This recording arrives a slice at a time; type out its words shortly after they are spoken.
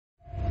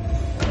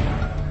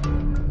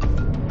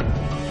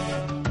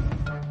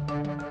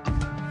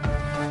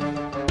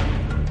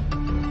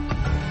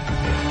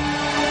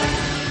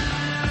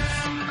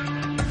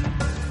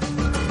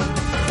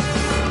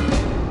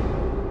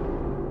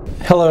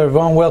Hello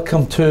everyone,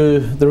 welcome to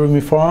the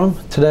Rumi Forum.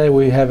 Today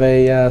we have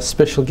a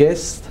special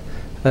guest,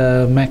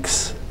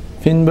 Max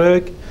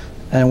Finberg,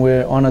 and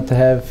we're honored to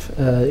have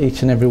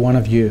each and every one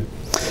of you.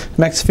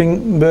 Max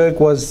Finberg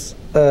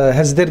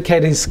has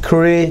dedicated his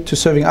career to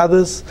serving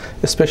others,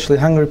 especially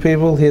hungry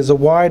people. He has a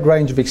wide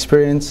range of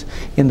experience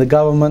in the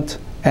government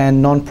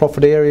and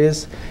non-profit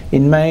areas.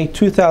 In May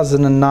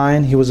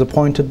 2009, he was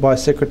appointed by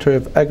Secretary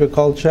of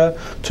Agriculture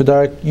to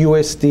direct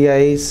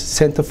USDA's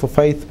Center for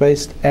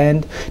Faith-Based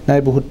and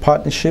Neighborhood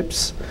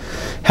Partnerships.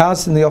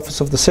 Housed in the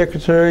Office of the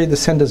Secretary, the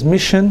Center's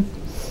mission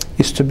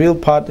is to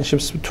build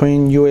partnerships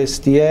between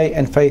USDA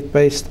and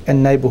faith-based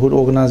and neighborhood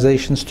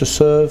organizations to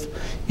serve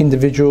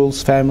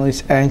individuals,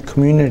 families, and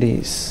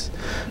communities.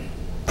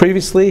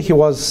 Previously, he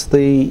was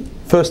the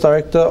first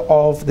director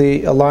of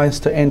the Alliance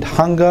to End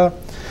Hunger,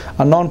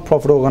 a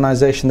non-profit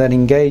organization that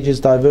engages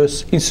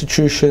diverse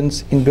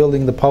institutions in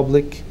building the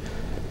public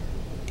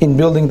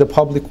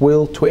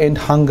will to end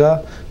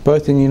hunger,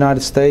 both in the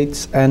United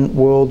States and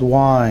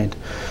worldwide.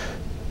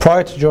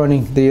 Prior to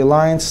joining the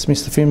Alliance,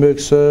 Mr. Finberg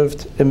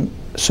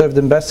served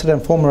Ambassador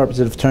and former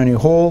Representative Tony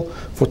Hall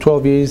for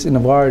 12 years in a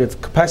variety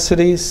of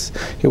capacities.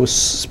 He was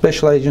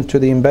Special Agent to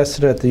the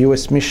Ambassador at the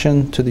US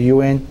Mission to the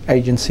UN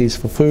Agencies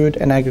for Food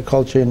and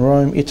Agriculture in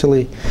Rome,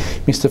 Italy.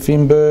 Mr.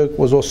 Finberg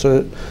was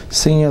also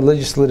Senior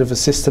Legislative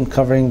Assistant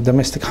covering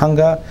domestic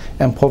hunger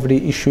and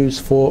poverty issues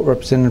for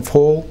Representative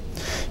Hall.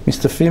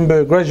 Mr.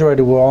 Finberg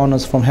graduated with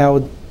honours from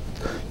Howard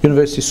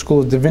University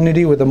School of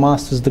Divinity with a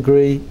master's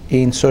degree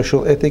in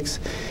social ethics.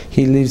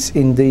 He lives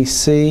in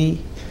DC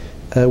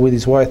with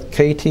his wife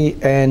Katie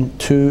and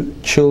 2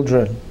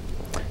 children.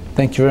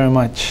 Thank you very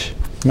much,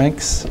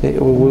 Max.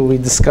 We'll be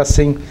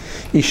discussing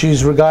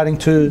issues regarding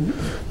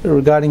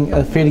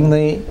feeding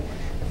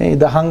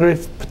the hungry,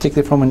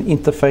 particularly from an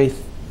interfaith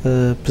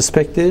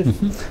perspective.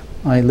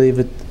 Mm-hmm. I leave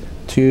it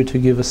to you to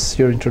give us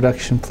your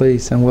introduction,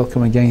 please, and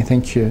welcome again.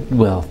 Thank you.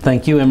 Well,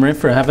 thank you, Emre,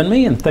 for having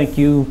me, and thank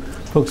you,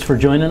 folks, for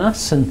joining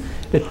us. And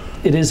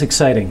it is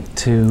exciting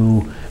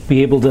to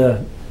be able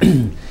to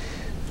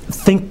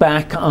think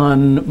back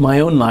on my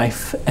own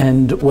life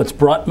and what's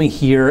brought me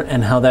here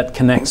and how that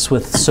connects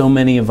with so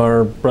many of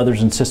our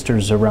brothers and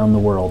sisters around the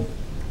world.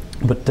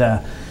 But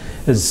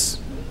as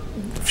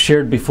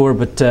shared before,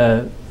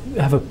 I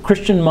have a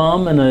Christian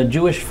mom and a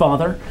Jewish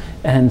father,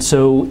 and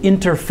so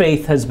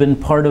interfaith has been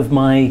part of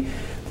my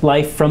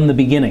life from the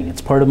beginning.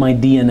 It's part of my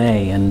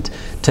DNA, and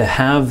to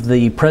have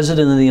the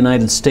President of the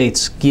United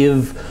States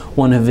give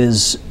one of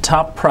his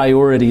top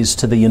priorities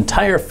to the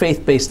entire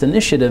faith-based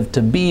initiative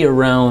to be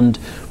around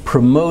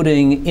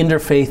promoting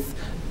interfaith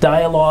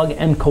dialogue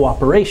and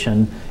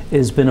cooperation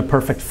has been a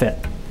perfect fit.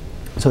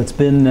 So it's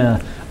been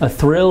a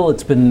thrill.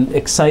 It's been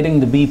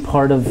exciting to be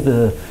part of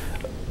the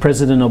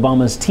President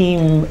Obama's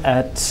team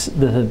at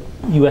the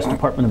U.S.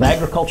 Department of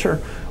Agriculture,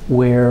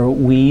 where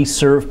we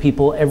serve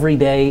people every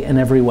day and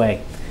every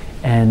way.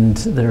 And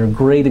there are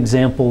great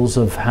examples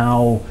of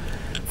how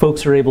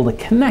folks are able to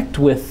connect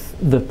with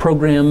the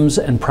programs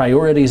and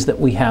priorities that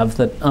we have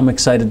that I'm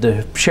excited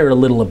to share a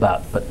little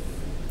about. But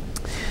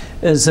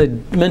as I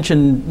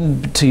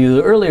mentioned to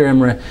you earlier,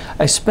 Emre,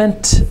 I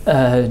spent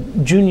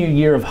junior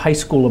year of high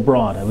school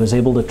abroad. I was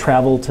able to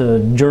travel to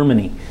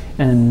Germany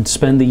and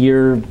spend the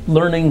year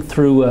learning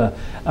through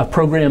a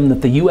program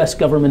that the US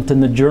government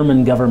and the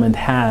German government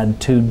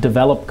had to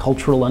develop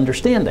cultural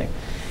understanding.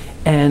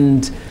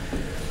 And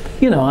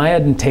you know, I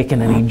hadn't taken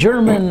any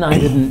German, I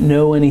didn't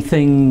know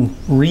anything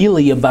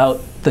really about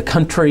the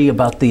country,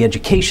 about the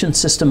education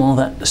system, all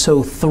that.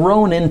 So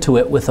thrown into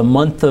it with a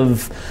month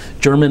of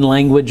German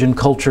language and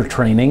culture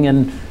training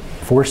and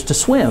forced to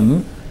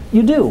swim,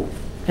 you do.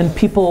 And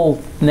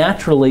people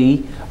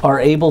naturally are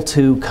able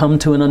to come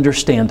to an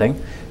understanding,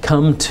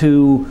 come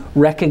to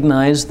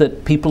recognize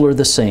that people are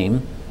the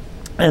same.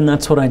 And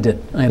that's what I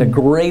did. I had a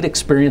great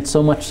experience,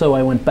 so much so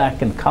I went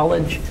back in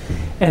college.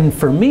 And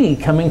for me,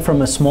 coming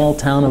from a small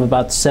town of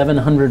about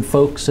 700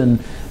 folks in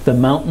the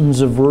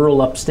mountains of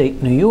rural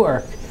upstate New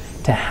York,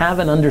 to have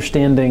an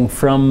understanding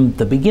from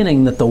the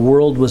beginning that the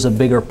world was a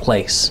bigger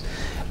place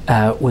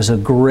was a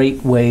great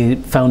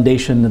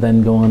foundation to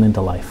then go on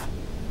into life.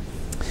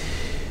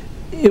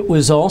 It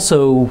was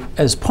also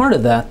as part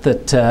of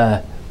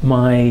that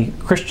my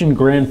Christian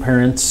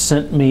grandparents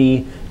sent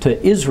me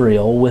to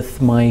Israel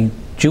with my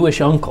Jewish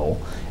uncle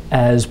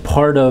as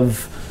part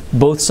of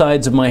both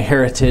sides of my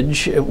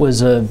heritage. It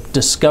was a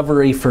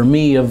discovery for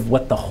me of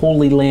what the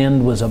Holy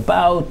Land was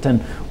about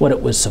and what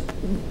it was,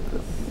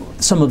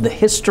 some of the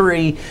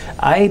history.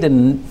 I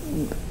didn't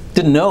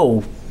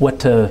know what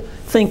to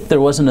think.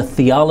 There wasn't a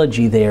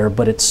theology there,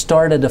 but it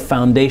started a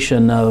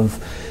foundation of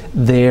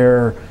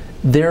their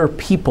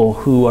people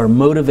who are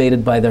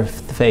motivated by their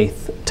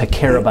faith to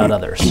care about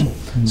others.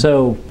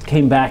 So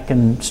came back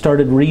and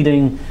started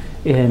reading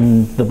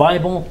in the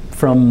Bible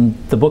from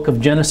the book of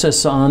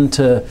Genesis on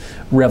to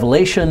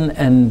Revelation,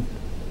 and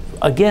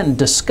again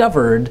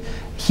discovered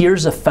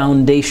here's a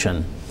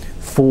foundation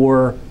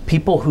for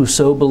people who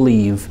so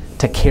believe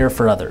to care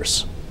for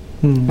others.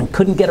 And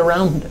couldn't get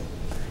around it.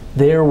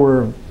 There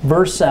were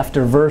verse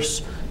after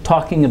verse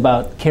talking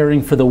about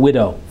caring for the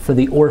widow, for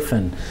the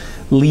orphan,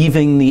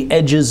 leaving the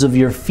edges of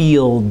your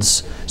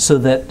fields so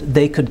that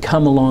they could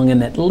come along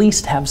and at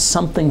least have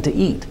something to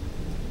eat.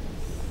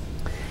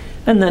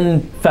 And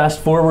then fast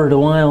forward a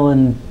while,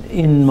 and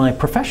in my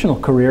professional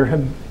career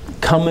have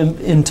come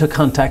into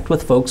contact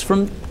with folks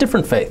from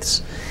different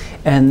faiths.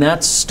 And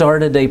that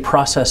started a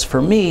process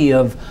for me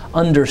of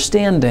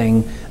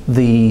understanding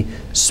the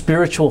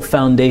spiritual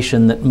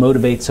foundation that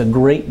motivates a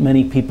great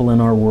many people in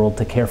our world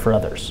to care for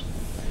others.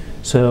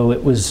 So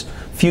it was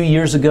a few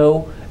years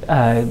ago,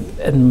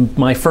 and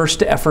my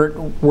first effort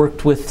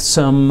worked with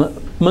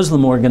some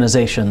Muslim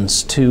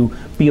organizations to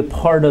be a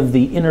part of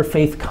the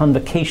Interfaith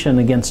Convocation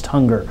Against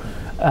Hunger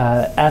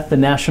at the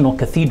National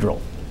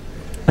Cathedral.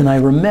 And I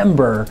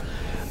remember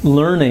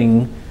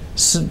learning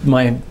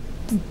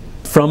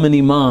from an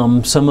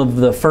imam some of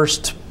the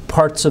first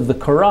parts of the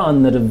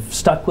Quran that have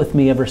stuck with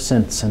me ever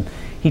since. And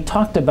he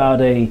talked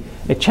about a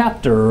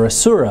chapter or a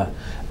surah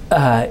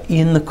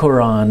in the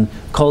Quran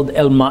called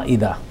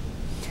El-Ma'idah,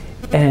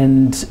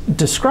 and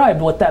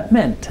described what that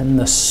meant. And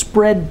the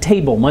spread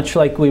table, much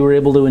like we were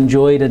able to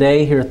enjoy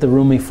today here at the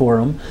Rumi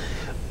Forum,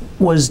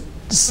 was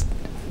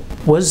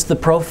the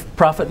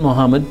Prophet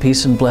Muhammad,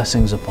 peace and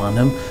blessings upon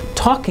him,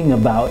 talking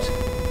about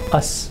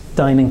us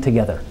dining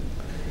together.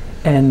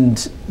 And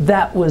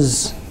that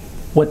was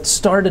what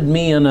started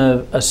me on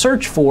a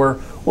search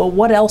for, well,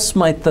 what else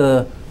might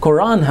the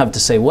Quran have to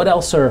say? What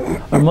else are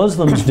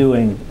Muslims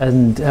doing?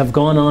 And have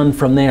gone on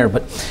from there.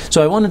 But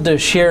so I wanted to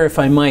share, if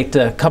I might,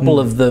 a couple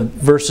of the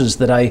verses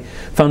that I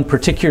found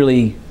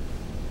particularly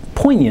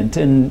poignant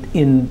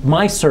in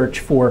my search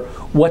for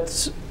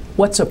what's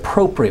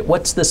appropriate,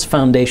 what's this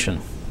foundation.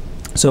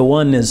 So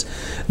one is,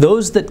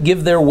 those that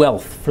give their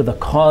wealth for the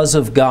cause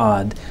of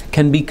God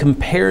can be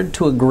compared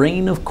to a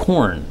grain of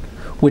corn,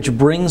 which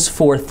brings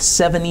forth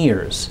 7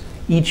 ears,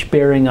 each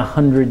bearing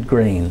 100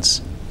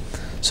 grains.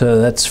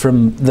 So that's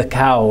from the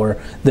cow,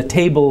 or the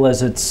table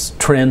as it's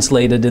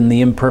translated in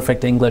the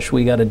imperfect English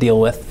we got to deal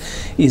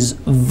with, is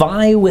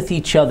vie with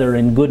each other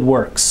in good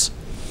works.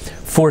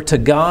 For to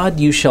God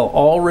you shall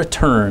all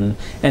return,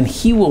 and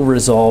He will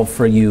resolve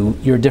for you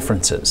your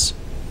differences.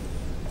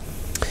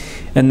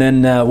 And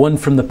then one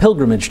from the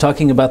pilgrimage,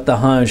 talking about the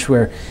Hajj,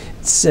 where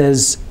it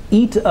says,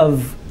 eat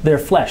of their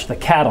flesh, the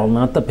cattle,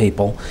 not the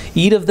people,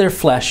 eat of their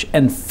flesh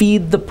and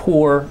feed the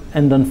poor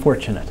and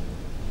unfortunate.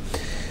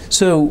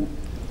 So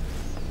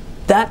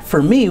that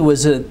for me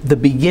was the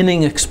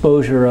beginning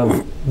exposure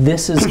of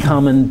this is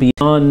common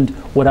beyond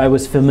what I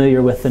was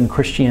familiar with in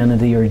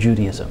Christianity or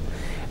Judaism.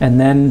 And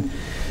then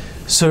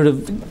sort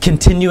of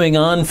continuing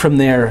on from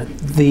there,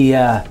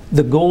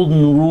 the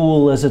golden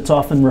rule, as it's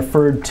often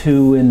referred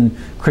to in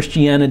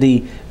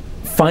Christianity,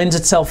 finds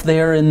itself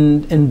there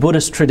in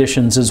Buddhist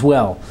traditions as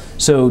well.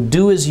 So,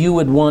 do as you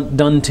would want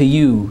done to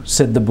you,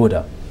 said the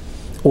Buddha.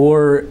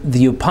 Or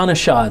the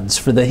Upanishads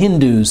for the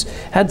Hindus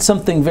had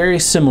something very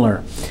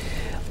similar.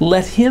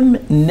 Let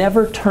him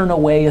never turn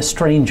away a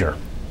stranger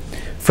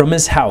from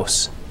his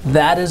house.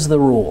 That is the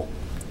rule.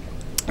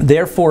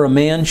 Therefore, a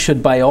man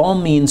should by all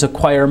means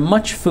acquire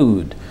much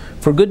food.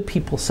 For good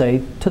people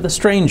say, to the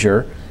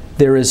stranger,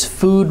 there is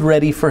food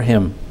ready for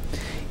him.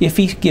 If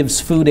he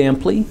gives food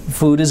amply,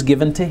 food is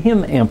given to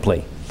him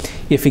amply.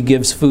 If he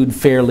gives food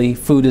fairly,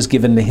 food is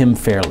given to him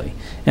fairly.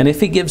 And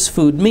if he gives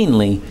food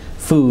meanly,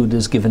 food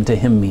is given to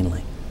him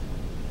meanly.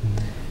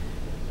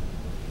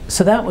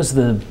 So that was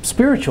the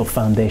spiritual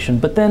foundation.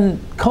 But then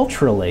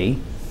culturally,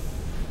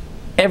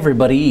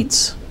 everybody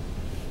eats.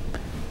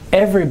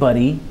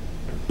 Everybody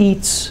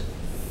eats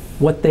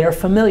what they're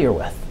familiar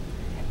with.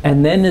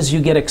 And then as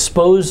you get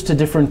exposed to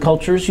different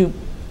cultures, you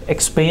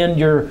expand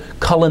your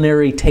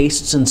culinary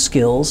tastes and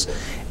skills,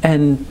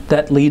 and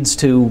that leads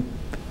to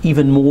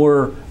even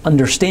more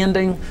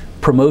understanding,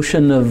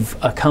 promotion of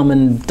a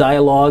common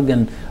dialogue,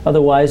 and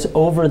otherwise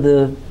over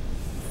the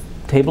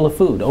table of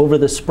food, over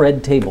the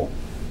spread table.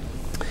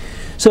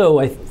 So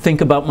I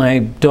think about my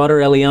daughter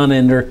Eliana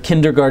and her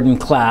kindergarten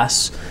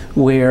class,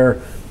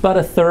 where about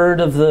a third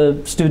of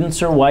the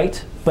students are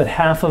white, but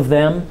half of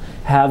them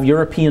have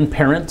European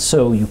parents,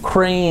 so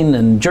Ukraine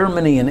and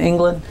Germany and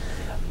England.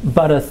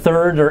 About a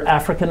third are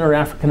African or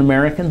African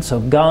American,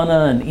 so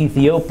Ghana and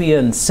Ethiopia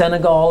and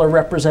Senegal are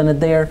represented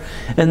there.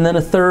 And then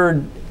a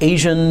third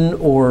Asian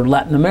or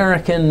Latin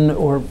American,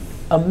 or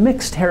a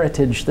mixed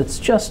heritage that's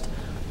just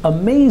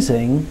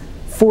amazing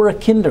for a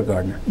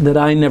kindergartner that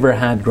I never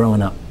had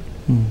growing up.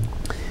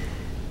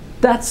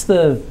 That's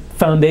the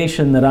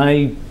foundation that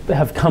I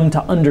have come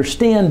to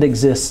understand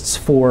exists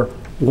for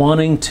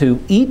wanting to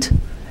eat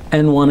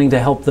and wanting to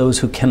help those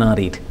who cannot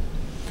eat.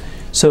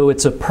 So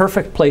it's a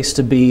perfect place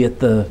to be at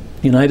the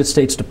United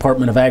States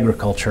Department of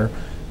Agriculture,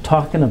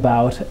 talking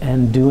about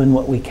and doing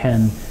what we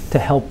can to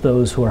help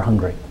those who are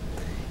hungry.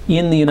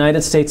 In the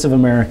United States of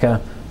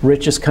America,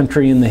 richest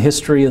country in the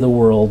history of the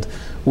world,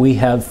 we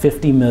have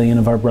 50 million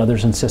of our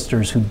brothers and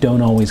sisters who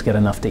don't always get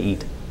enough to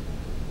eat.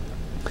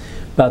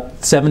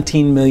 About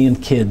 17 million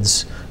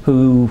kids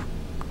who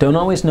don't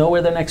always know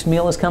where their next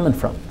meal is coming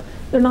from.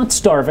 They're not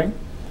starving.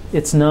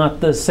 It's not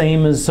the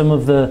same as some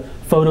of the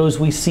photos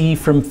we see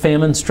from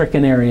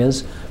famine-stricken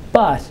areas,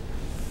 but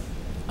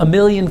 1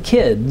 million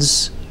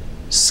kids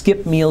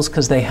skip meals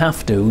because they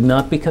have to,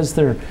 not because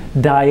they're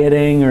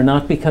dieting or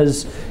not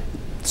because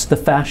it's the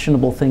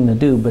fashionable thing to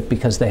do, but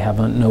because they have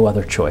no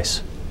other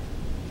choice.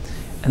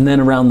 And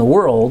then around the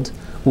world,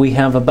 we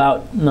have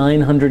about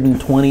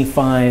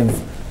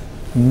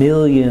 925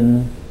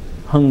 million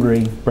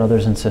hungry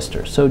brothers and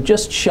sisters. So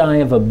just shy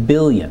of 1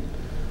 billion.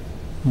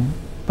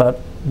 But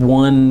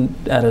 1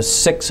 out of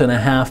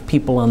 6.5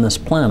 people on this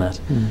planet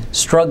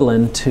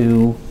struggling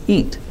to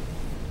eat.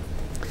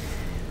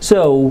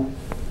 So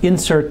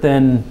insert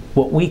then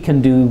what we can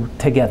do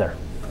together.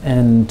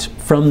 And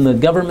from the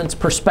government's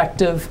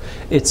perspective,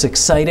 it's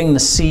exciting to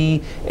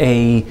see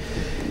a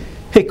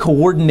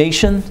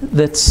coordination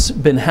that's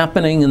been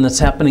happening, and that's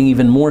happening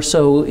even more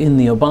so in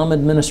the Obama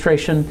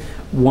administration.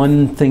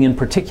 One thing in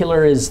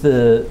particular is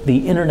the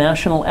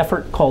international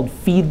effort called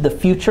Feed the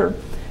Future.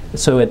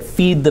 So at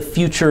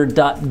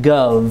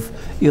feedthefuture.gov,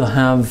 you'll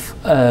have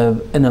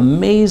an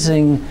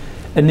amazing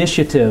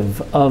initiative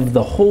of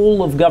the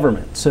whole of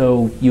government.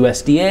 So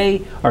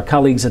USDA, our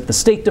colleagues at the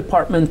State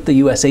Department, the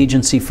U.S.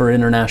 Agency for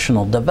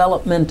International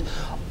Development,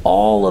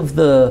 all of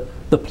the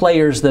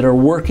players that are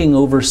working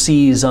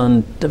overseas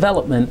on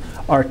development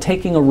are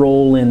taking a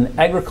role in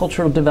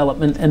agricultural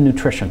development and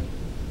nutrition.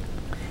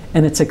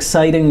 And it's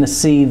exciting to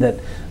see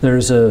that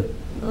there's a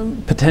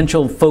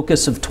potential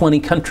focus of 20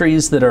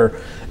 countries that are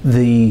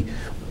the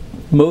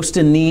most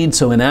in need,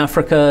 so in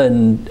Africa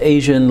and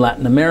Asia and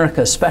Latin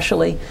America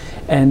especially.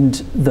 And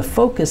the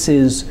focus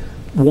is,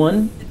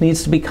 one, it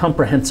needs to be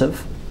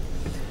comprehensive.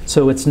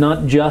 So it's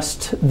not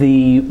just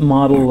the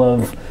model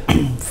of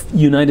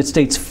United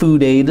States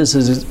food aid as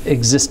has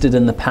existed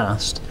in the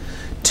past.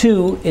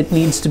 Two, it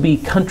needs to be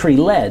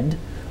country-led.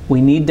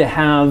 We need to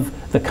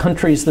have the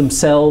countries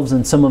themselves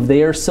and some of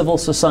their civil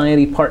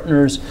society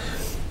partners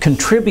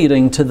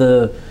contributing to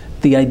the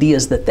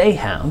ideas that they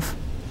have.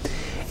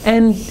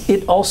 And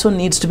it also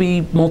needs to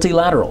be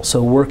multilateral,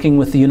 so working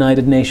with the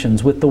United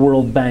Nations, with the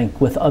World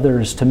Bank, with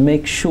others to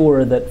make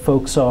sure that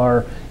folks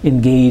are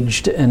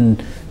engaged in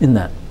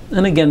that.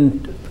 And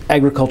again,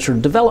 agriculture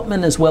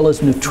development as well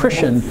as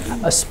nutrition,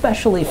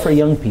 especially for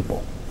young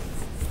people.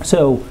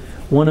 So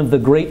one of the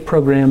great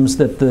programs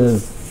that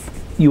the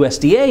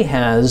USDA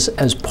has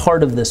as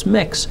part of this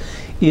mix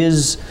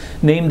is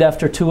named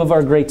after 2 of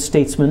our great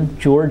statesmen,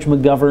 George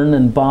McGovern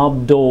and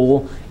Bob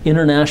Dole,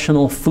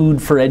 International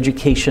Food for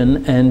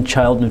Education and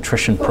Child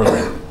Nutrition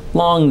Program.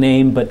 Long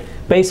name, but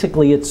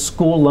basically it's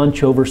school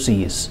lunch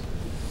overseas.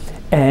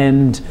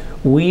 And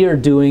we are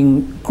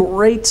doing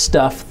great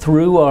stuff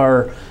through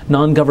our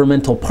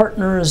non-governmental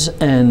partners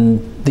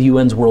and the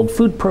UN's World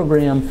Food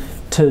Program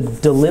to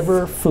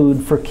deliver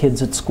food for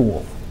kids at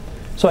school.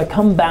 So I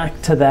come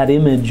back to that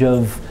image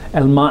of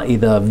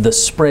Al-Ma'idah, the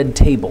spread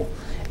table,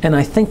 and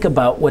I think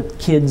about what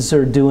kids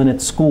are doing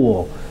at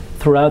school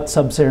throughout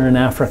sub-Saharan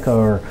Africa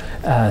or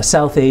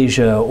South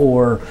Asia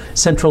or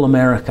Central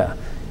America.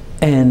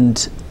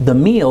 And the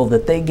meal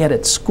that they get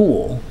at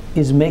school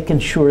is making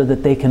sure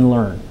that they can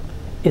learn.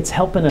 It's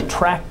helping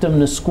attract them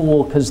to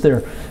school because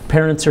their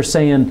parents are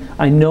saying,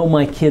 I know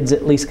my kid's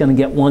at least going to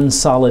get 1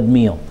 solid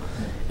meal.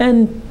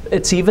 And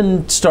it's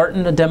even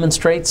starting to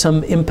demonstrate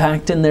some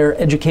impact in their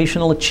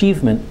educational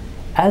achievement,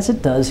 as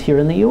it does here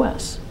in the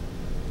U.S.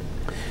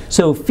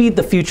 So Feed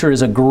the Future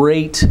is a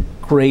great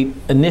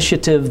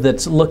initiative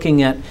that's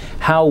looking at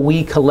how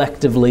we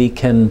collectively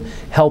can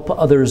help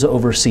others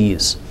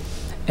overseas.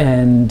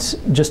 And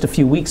just a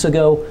few weeks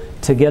ago,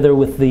 together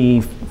with the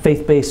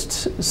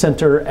Faith-Based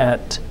Center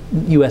at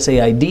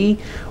USAID,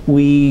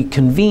 we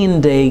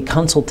convened a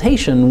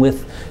consultation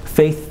with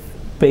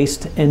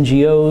faith-based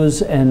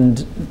NGOs and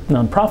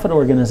nonprofit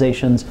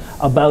organizations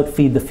about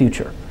Feed the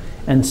Future.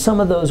 And some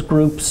of those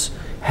groups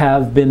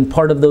have been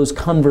part of those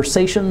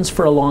conversations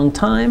for a long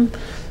time.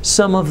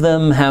 Some of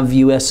them have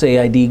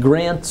USAID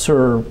grants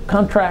or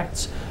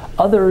contracts.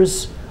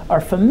 Others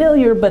are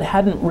familiar but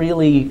hadn't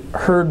really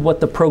heard what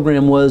the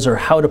program was or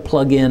how to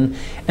plug in.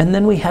 And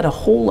then we had a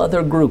whole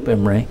other group,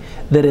 Imre,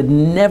 that had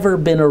never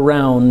been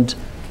around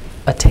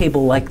a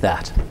table like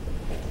that.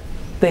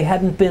 They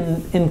hadn't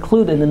been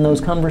included in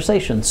those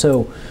conversations.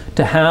 So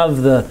to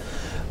have the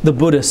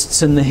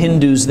Buddhists and the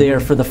Hindus there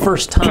for the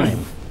first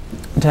time,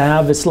 to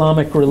have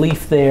Islamic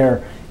relief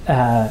there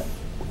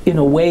in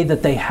a way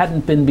that they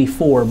hadn't been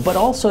before, but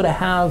also to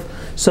have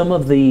some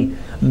of the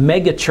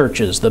mega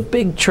churches, the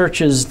big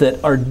churches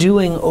that are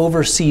doing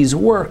overseas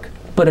work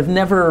but have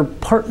never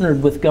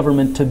partnered with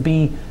government to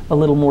be a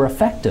little more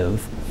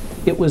effective.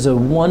 It was a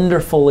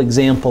wonderful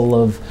example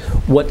of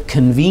what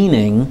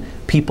convening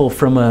people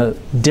from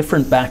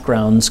different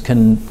backgrounds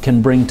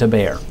can bring to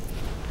bear.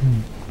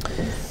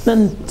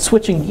 Then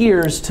switching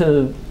gears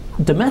to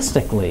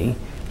domestically,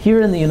 here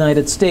in the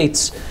United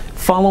States,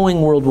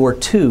 following World War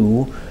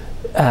II,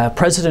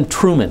 President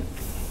Truman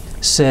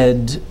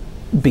said,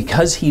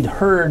 because he'd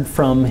heard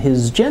from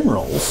his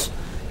generals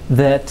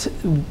that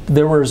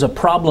there was a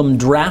problem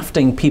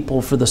drafting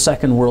people for the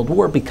Second World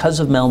War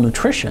because of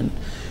malnutrition,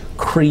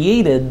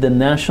 created the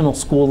National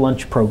School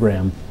Lunch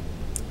Program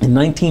in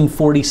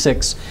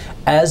 1946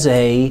 as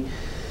a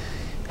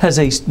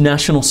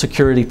national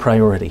security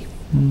priority.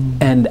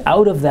 And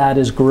out of that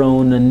has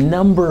grown a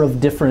number of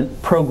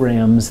different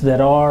programs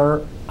that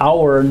are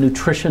our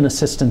nutrition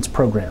assistance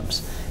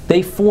programs.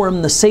 They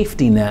form the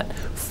safety net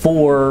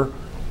for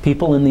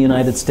people in the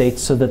United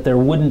States so that there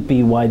wouldn't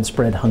be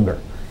widespread hunger.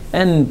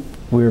 And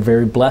we're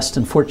very blessed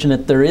and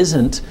fortunate there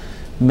isn't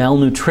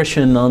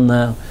malnutrition on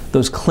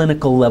those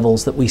clinical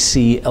levels that we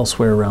see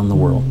elsewhere around the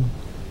world.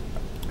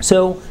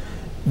 So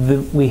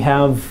we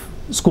have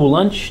school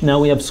lunch, now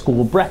we have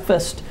school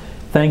breakfast.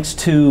 Thanks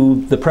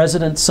to the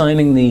President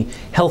signing the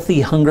Healthy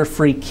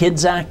Hunger-Free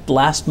Kids Act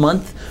last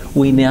month,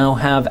 we now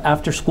have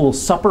after-school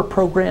supper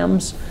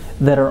programs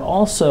that are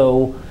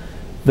also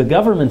the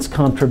government's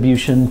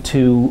contribution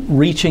to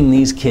reaching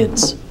these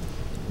kids.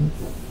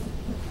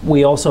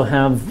 We also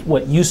have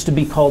what used to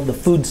be called the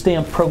food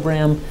stamp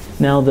program,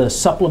 now the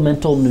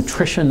Supplemental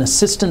Nutrition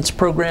Assistance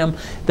Program,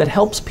 that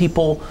helps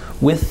people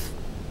with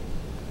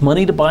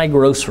money to buy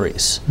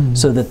groceries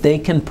so that they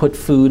can put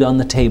food on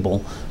the table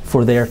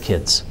for their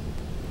kids.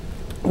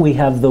 We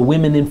have the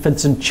Women,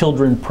 Infants, and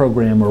Children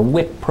program, or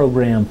WIC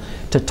program,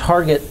 to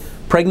target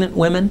pregnant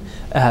women.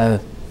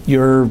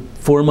 Your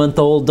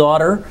 4-month-old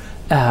daughter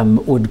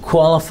would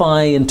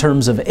qualify in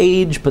terms of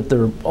age, but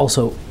there are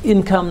also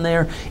income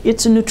there.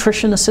 It's a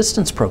nutrition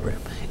assistance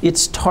program.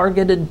 It's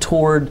targeted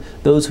toward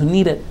those who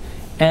need it.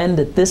 And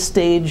at this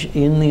stage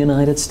in the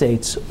United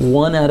States,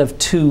 1 out of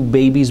 2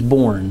 babies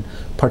born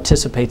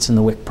participates in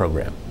the WIC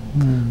program.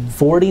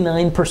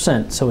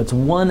 49%, so it's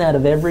 1 out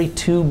of every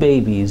 2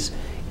 babies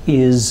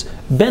is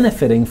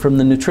benefiting from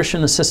the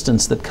nutrition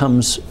assistance that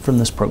comes from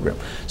this program.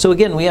 So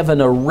again, we have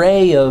an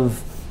array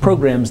of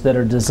programs that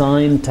are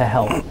designed to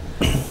help.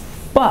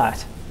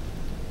 But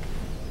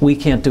we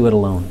can't do it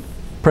alone.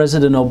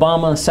 President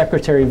Obama,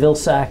 Secretary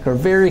Vilsack are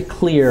very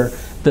clear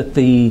that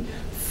the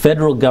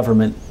federal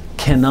government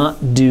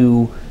cannot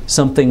do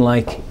something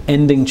like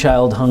ending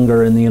child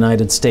hunger in the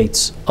United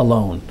States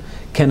alone,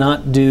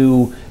 cannot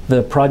do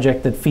the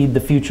project that Feed the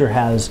Future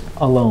has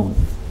alone.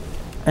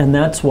 And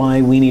that's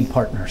why we need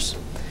partners.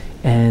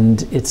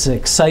 And it's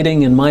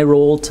exciting in my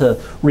role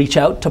to reach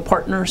out to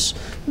partners,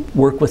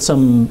 work with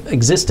some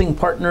existing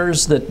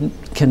partners that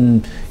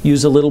can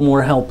use a little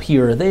more help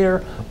here or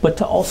there, but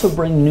to also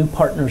bring new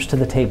partners to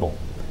the table,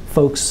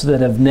 folks that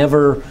have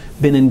never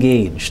been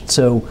engaged.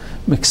 So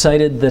I'm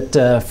excited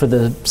that for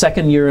the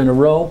 2nd year in a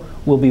row,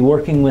 we'll be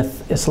working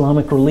with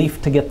Islamic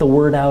Relief to get the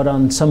word out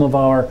on some of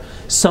our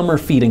summer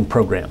feeding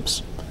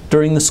programs.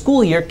 During the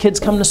school year, kids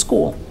come to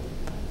school,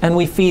 and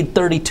we feed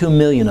 32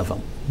 million of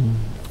them.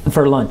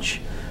 For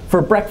lunch.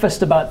 For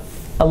breakfast, about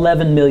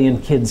 11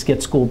 million kids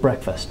get school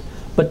breakfast.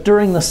 But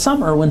during the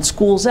summer, when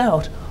school's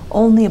out,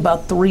 only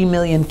about 3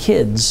 million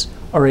kids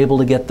are able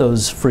to get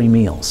those free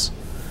meals.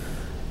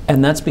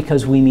 And that's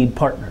because we need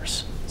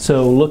partners.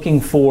 So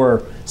looking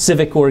for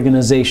civic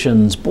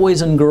organizations,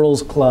 boys and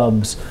girls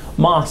clubs,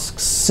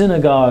 mosques,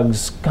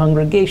 synagogues,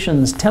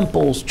 congregations,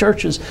 temples,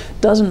 churches,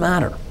 doesn't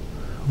matter.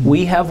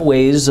 We have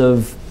ways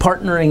of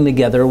partnering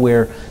together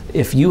where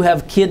if you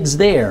have kids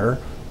there,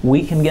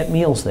 we can get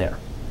meals there.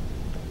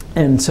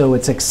 And so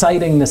it's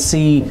exciting to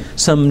see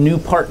some new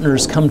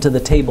partners come to the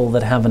table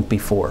that haven't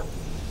before.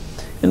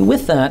 And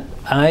with that,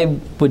 I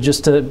would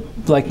just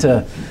like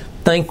to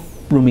thank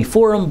Rumi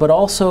Forum, but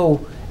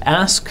also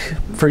ask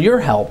for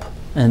your help,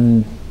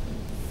 and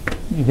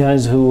you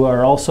guys who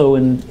are also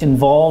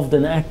involved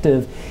and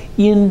active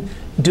in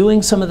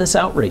doing some of this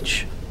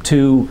outreach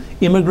to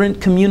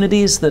immigrant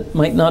communities that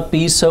might not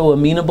be so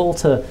amenable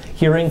to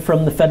hearing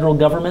from the federal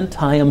government.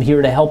 Hi, I'm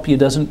here to help you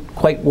doesn't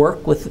quite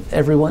work with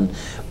everyone.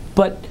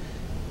 But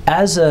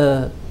as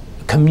a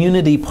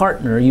community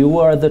partner, you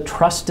are the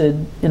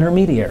trusted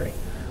intermediary.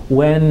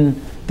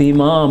 When the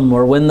imam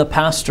or when the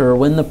pastor or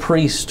when the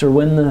priest or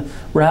when the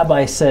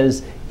rabbi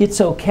says,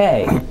 it's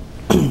okay,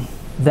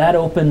 that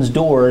opens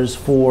doors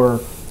for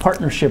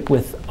partnership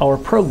with our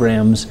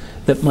programs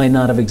that might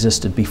not have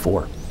existed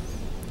before.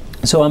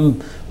 So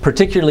I'm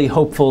particularly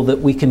hopeful that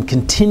we can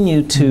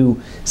continue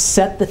to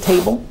set the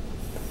table,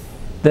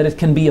 that it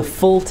can be a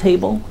full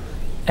table,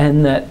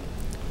 and that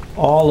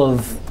all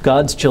of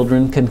God's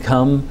children can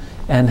come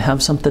and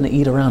have something to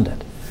eat around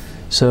it.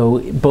 So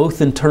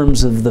both in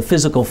terms of the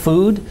physical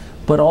food,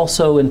 but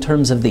also in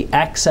terms of the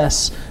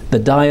access, the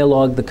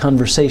dialogue, the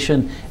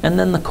conversation, and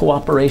then the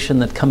cooperation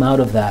that come out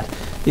of that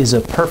is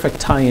a perfect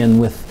tie-in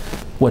with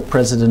what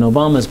President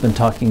Obama has been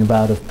talking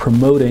about of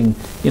promoting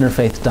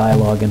interfaith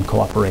dialogue and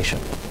cooperation.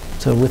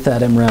 So with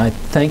that, Emre, I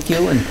thank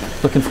you and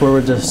looking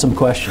forward to some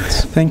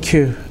questions. Thank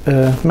you,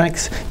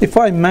 Max. If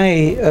I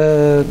may,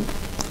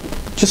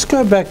 just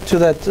go back to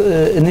that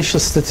initial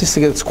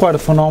statistic. It's quite a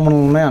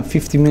phenomenal amount,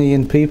 50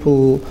 million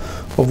people,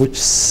 of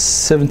which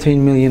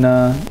 17 million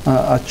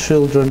are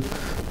children,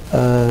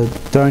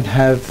 don't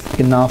have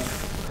enough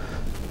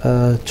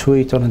to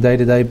eat on a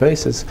day-to-day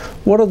basis.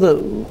 What are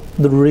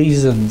the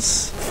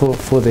reasons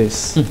for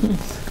this?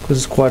 Because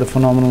it's quite a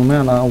phenomenal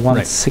amount.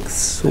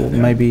 1/6 or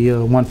maybe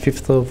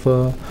 1/5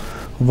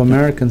 of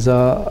Americans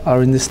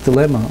are in this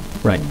dilemma.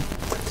 Right.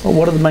 Well,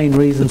 what are the main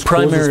reasons,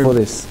 causes for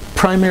this?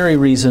 Primary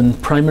reason,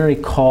 primary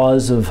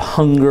cause of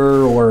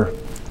hunger, or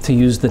to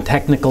use the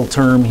technical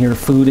term here,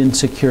 food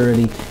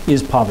insecurity,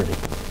 is poverty.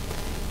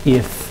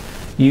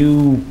 If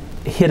you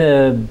hit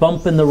a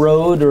bump in the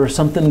road or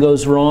something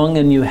goes wrong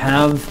and you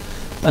have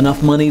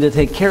enough money to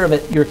take care of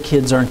it, your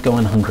kids aren't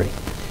going hungry.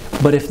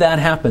 But if that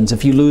happens,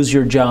 if you lose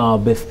your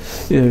job,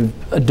 if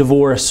a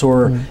divorce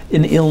or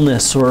an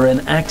illness or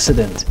an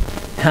accident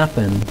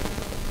happen,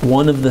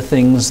 one of the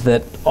things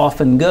that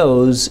often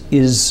goes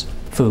is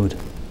food.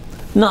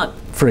 Not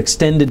for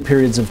extended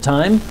periods of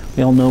time.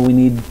 We all know we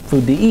need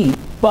food to eat,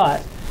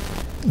 but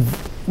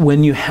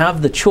when you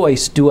have the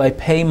choice, do I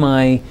pay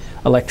my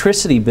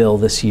electricity bill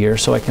this year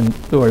so I can,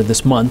 or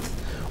this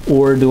month,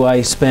 or do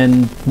I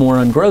spend more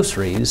on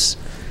groceries?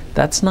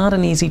 That's not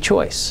an easy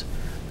choice.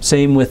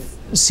 Same with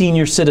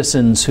senior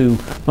citizens who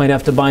might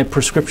have to buy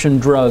prescription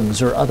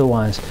drugs or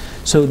otherwise.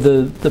 So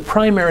the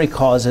primary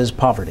cause is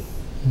poverty.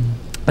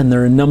 And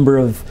there are a number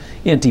of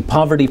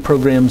anti-poverty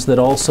programs that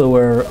also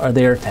are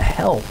there to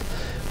help.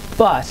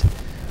 But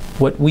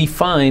what we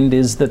find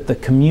is that the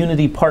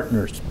community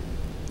partners,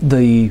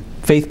 the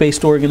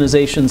faith-based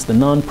organizations, the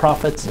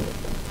nonprofits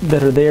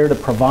that are there to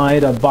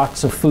provide a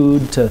box of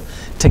food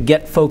to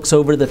get folks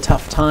over the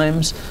tough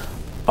times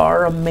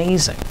are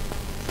amazing.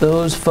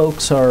 Those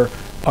folks are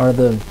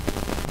the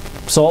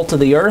salt of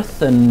the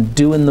earth and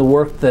doing the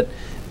work that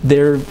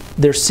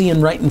they're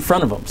seeing right in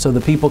front of them. So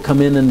the people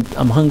come in and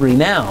I'm hungry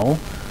now.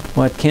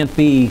 Well, it can't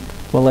be,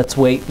 well, let's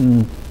wait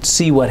and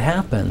see what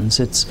happens.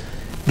 It's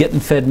getting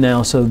fed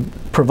now, so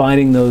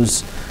providing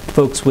those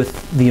folks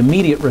with the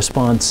immediate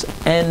response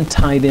and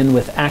tied in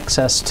with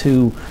access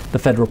to the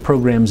federal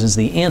programs is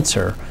the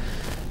answer.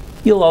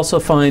 You'll also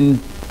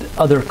find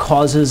other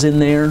causes in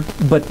there,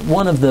 but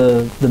one of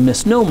the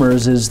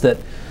misnomers is that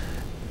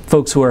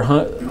folks who are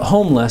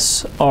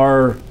homeless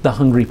are the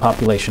hungry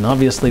population.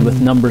 Obviously,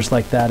 with numbers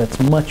like that, it's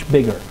much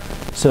bigger.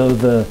 So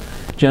the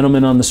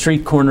gentleman on the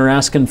street corner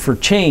asking for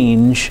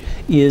change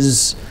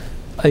is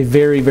a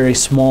very, very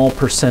small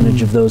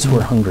percentage of those who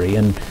are hungry.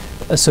 And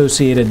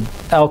associated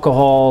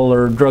alcohol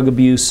or drug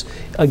abuse,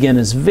 again,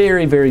 is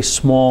very, very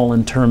small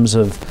in terms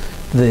of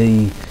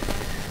the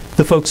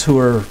folks who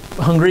are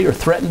hungry or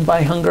threatened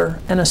by hunger,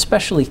 and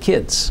especially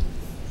kids.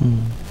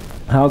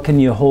 How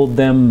can you hold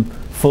them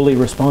fully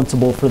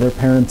responsible for their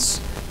parents'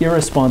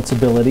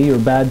 irresponsibility or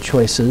bad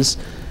choices?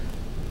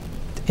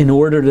 In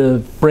order to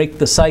break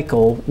the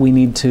cycle, we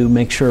need to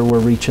make sure we're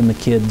reaching the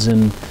kids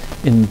in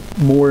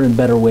more and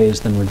better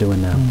ways than we're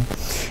doing now.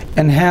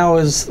 And how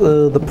has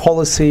the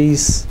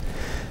policies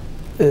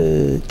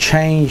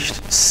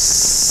changed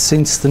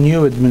since the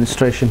new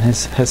administration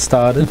has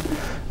started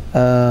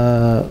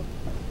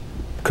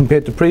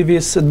compared to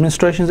previous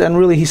administrations, and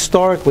really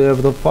historically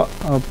over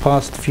the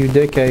past few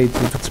decades,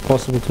 if it's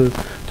possible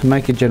to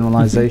make a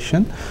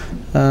generalization?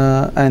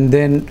 And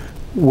then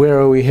where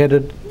are we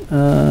headed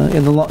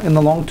in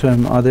the long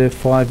term? Are there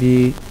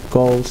 5-year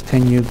goals,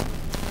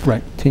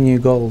 10-year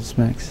goals,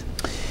 Max?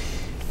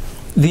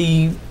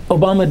 The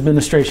Obama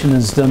administration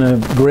has done a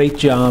great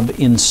job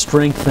in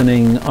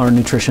strengthening our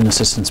nutrition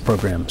assistance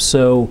program.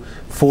 So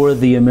for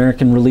the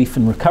American Relief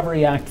and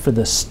Recovery Act, for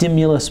the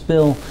stimulus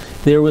bill,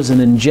 there was an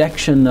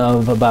injection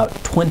of about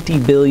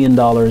 $20 billion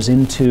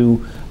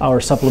into our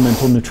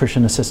supplemental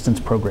nutrition assistance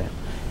program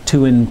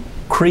to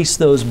increase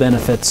those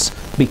benefits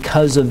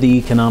because of the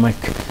economic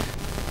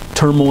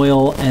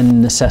turmoil and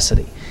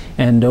necessity.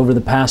 And over the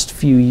past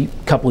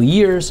couple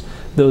years,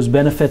 those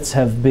benefits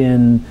have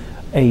been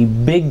a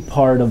big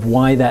part of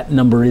why that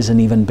number isn't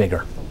even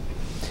bigger.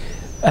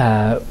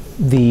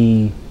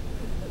 The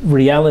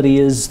reality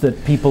is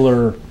that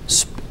people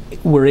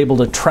we're able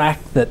to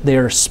track that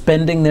they're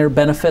spending their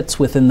benefits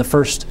within the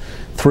first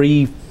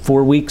 2 to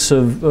 3 weeks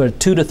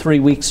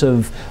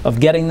of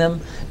getting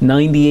them.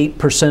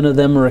 98% of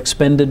them are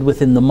expended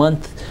within the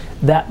month.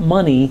 That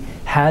money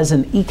has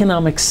an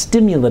economic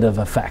stimulative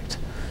effect.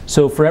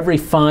 So for every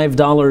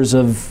 $5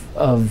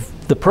 of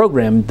the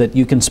program that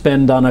you can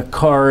spend on a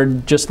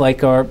card, just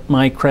like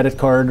my credit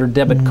card or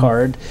debit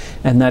card,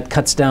 and that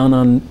cuts down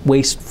on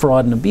waste,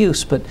 fraud, and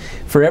abuse. But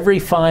for every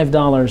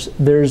 $5,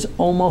 there's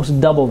almost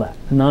double that,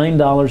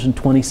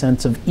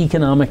 $9.20 of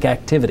economic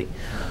activity.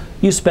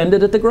 You spend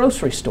it at the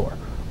grocery store.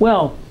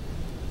 Well,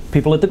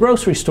 people at the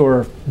grocery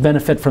store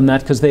benefit from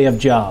that because they have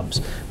jobs.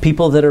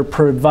 People that are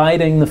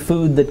providing the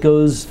food that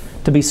goes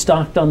to be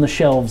stocked on the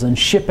shelves and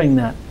shipping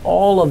that,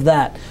 all of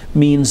that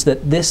means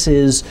that this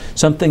is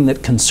something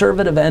that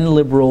conservative and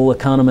liberal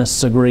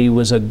economists agree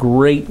was a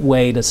great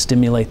way to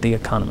stimulate the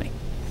economy.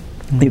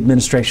 The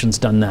administration's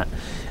done that.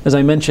 As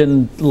I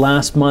mentioned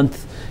last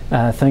month,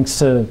 thanks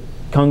to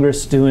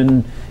Congress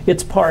doing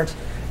its part,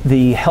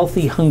 the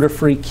Healthy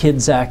Hunger-Free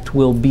Kids Act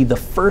will be the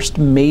first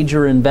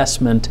major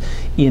investment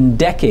in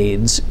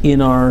decades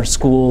in our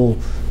school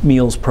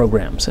meals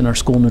programs, in our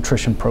school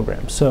nutrition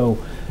programs. So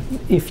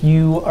if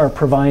you are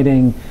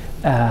providing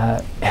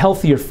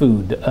healthier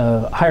food,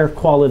 higher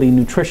quality,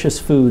 nutritious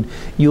food,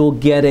 you'll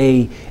get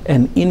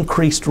an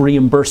increased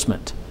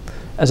reimbursement.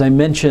 as I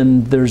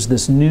mentioned, there's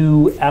this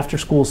new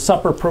after-school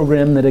supper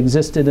program that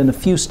existed in a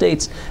few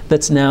states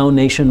that's now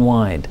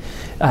nationwide.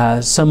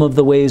 Some of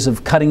the ways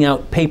of cutting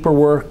out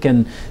paperwork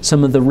and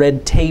some of the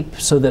red tape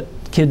so that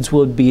kids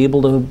would be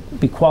able to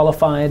be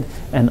qualified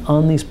and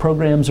on these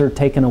programs are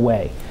taken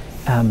away.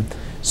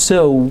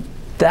 So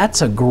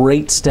that's a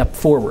great step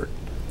forward.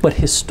 But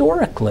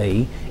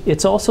historically,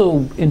 it's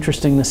also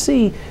interesting to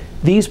see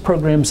these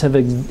programs have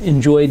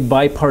enjoyed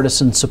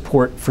bipartisan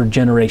support for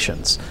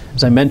generations.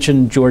 As I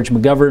mentioned, George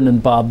McGovern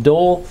and Bob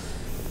Dole,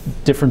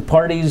 different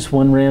parties.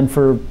 One ran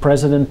for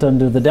president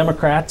under the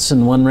Democrats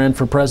and one ran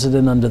for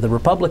president under the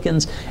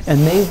Republicans,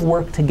 and they've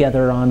worked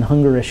together on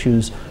hunger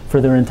issues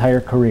for their entire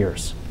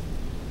careers.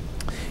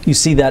 You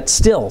see that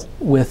still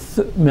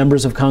with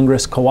members of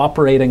Congress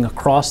cooperating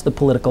across the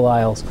political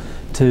aisles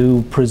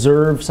to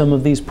preserve some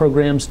of these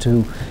programs,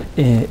 to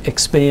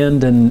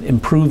expand and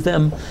improve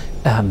them.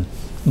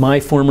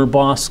 My former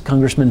boss,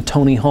 Congressman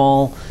Tony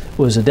Hall,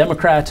 was a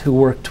Democrat who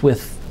worked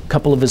with a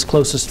couple of his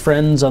closest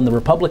friends on the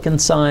Republican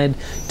side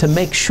to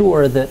make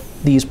sure that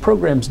these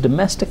programs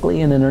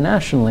domestically and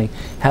internationally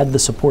had the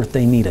support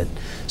they needed.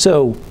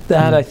 So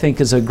that, I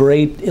think, is a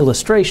great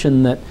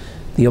illustration that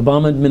the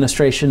Obama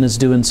administration is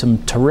doing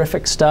some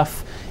terrific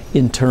stuff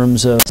in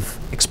terms of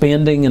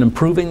expanding and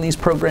improving these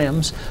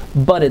programs,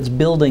 but it's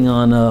building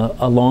on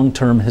a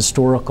long-term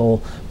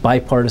historical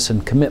bipartisan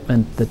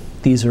commitment that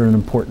these are an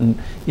important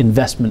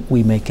investment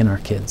we make in our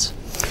kids.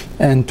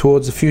 And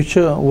towards the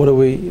future, what are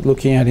we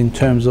looking at in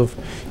terms of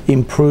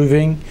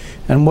improving,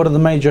 and what are the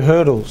major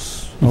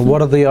hurdles? Or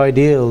what are the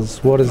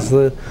ideals? What is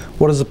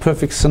the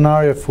perfect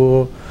scenario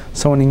for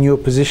someone in your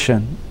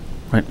position?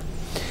 Right.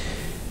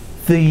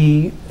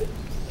 The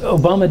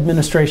Obama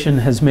administration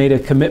has made a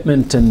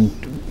commitment and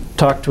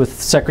talked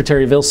with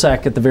Secretary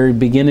Vilsack at the very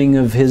beginning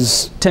of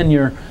his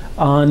tenure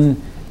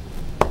on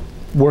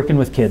working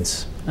with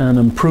kids and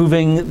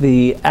improving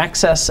the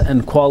access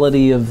and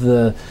quality of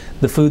the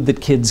food that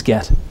kids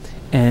get.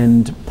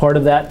 And part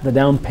of that, the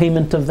down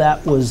payment of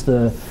that, was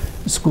the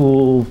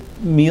school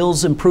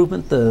meals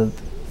improvement, the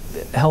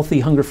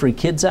Healthy Hunger-Free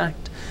Kids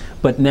Act.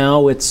 But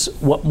now it's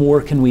what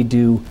more can we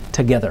do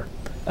together?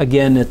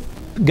 Again,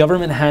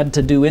 government had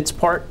to do its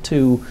part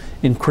to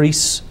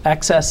increase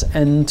access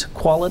and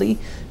quality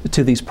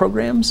to these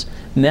programs.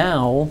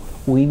 Now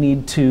we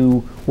need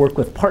to work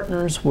with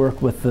partners,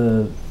 work with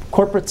the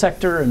corporate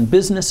sector and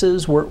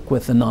businesses, work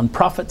with the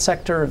nonprofit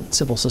sector and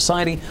civil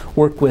society,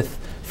 work with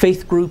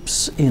faith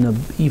groups in an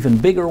even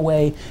bigger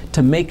way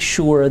to make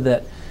sure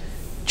that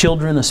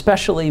children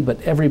especially,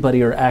 but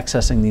everybody, are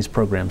accessing these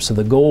programs. So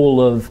the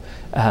goal of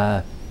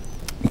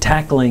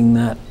tackling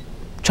that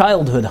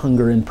childhood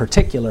hunger in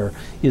particular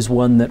is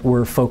one that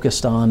we're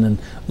focused on and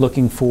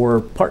looking for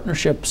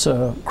partnerships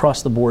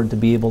across the board to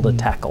be able to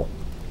tackle.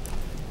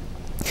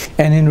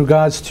 And in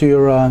regards to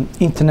your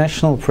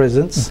international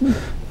presence,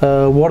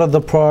 what are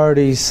the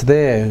priorities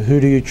there? Who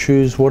do you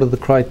choose? What are the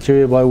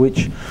criteria by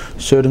which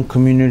certain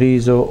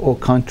communities or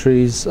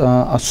countries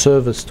are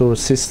serviced or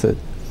assisted?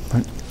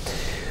 Right.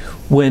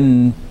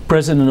 When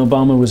President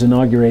Obama was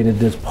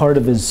inaugurated, as part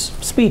of his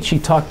speech, he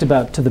talked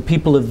about, to the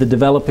people of the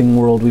developing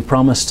world, we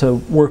promise to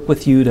work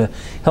with you to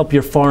help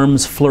your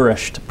farms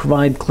flourish, to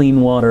provide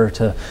clean water,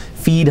 to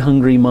feed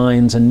hungry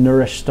minds and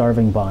nourish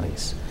starving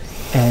bodies.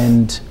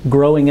 And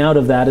growing out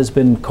of that has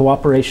been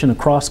cooperation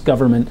across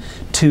government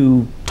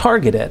to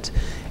target it.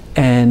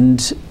 And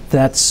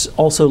that's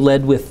also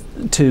led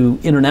to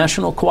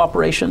international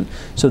cooperation.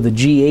 So the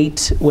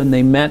G8, when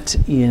they met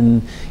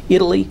in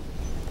Italy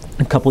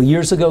a couple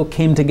years ago,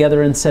 came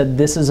together and said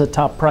this is a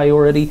top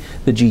priority.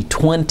 The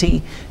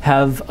G20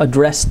 have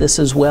addressed this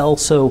as well.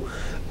 So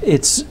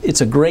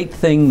it's a great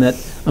thing that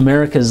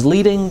America is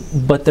leading,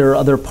 but there are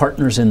other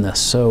partners in this.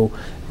 So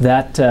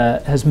that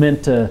has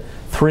meant a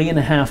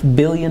 $3.5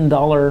 billion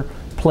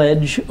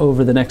pledge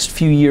over the next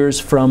few years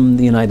from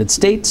the United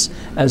States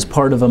as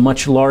part of a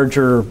much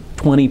larger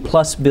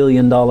 $20+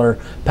 billion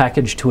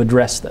package to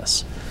address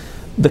this.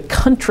 The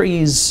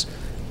countries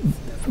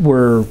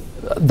were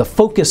the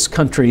focus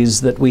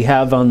countries that we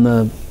have on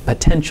the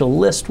potential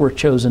list were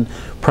chosen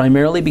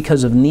primarily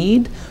because of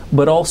need,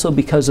 but also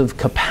because of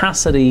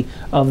capacity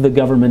of the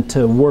government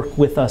to work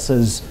with us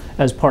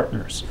as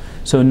partners.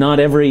 So not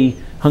every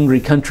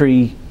hungry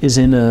country is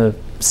in a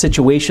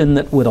situation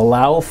that would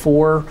allow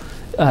for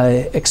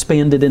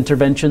expanded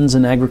interventions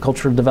in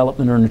agricultural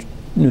development or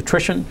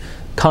nutrition,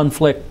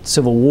 conflict,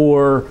 civil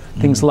war,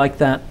 things like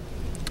that.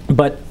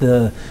 But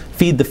the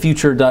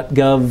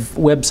feedthefuture.gov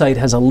website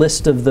has a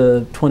list of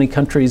the 20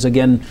 countries,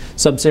 again,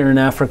 Sub-Saharan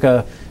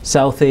Africa,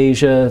 South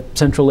Asia,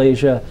 Central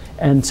Asia,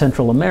 and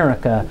Central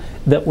America,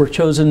 that were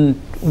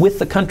chosen with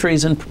the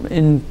countries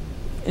in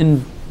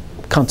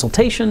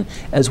consultation,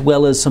 as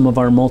well as some of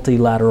our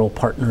multilateral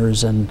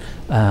partners and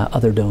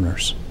other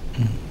donors.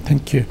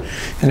 Thank you.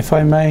 And if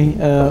I may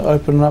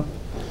open up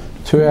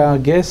to our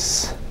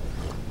guests,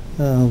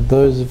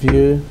 those of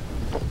you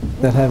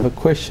that have a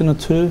question or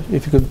two,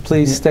 if you could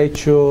please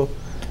state your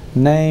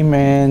name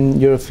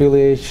and your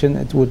affiliation,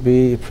 it would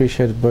be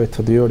appreciated both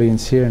for the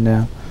audience here and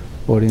our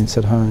audience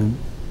at home.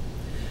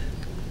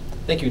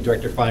 Thank you,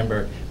 Director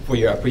Finberg, for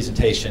your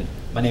presentation.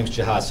 My name is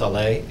Jihad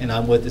Saleh, and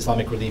I'm with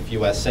Islamic Relief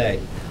USA.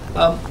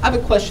 I have a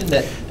question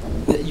that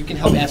you can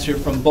help answer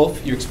from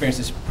both your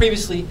experiences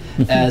previously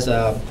as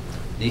the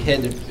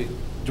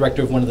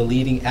director of one of the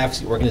leading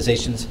advocacy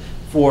organizations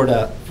for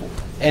the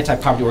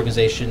anti-poverty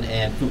organization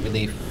and food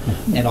relief,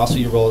 and also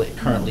your role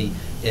currently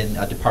in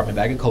Department of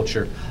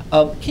Agriculture.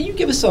 Can you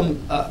give us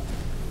some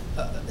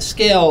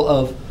scale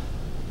of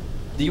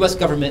the U.S.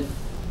 government,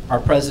 our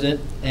president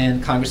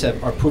and Congress are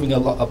approving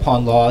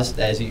upon laws,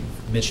 as you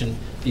mentioned,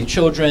 feed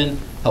children,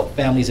 help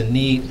families in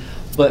need,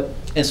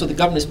 and so the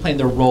government is playing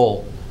their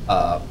role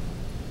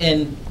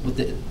with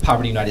the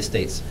poverty in the United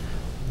States.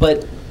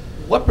 But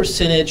what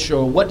percentage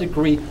or what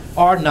degree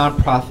are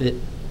nonprofit,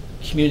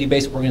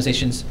 community-based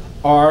organizations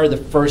are the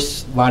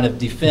first line of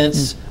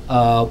defense?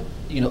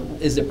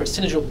 Is the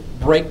percentage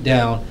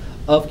breakdown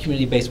of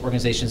community-based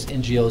organizations,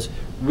 NGOs,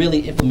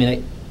 really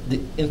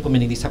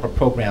implementing these type of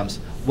programs,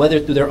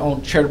 whether through their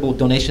own charitable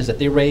donations that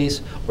they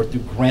raise or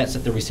through grants that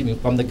they're receiving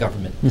from the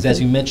government? Because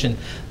as you mentioned,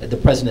 the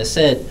president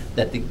said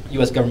that the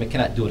U.S. government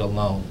cannot do it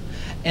alone.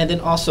 And then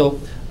also,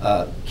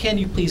 can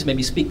you please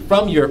maybe speak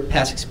from your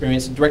past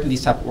experience in directing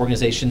these type of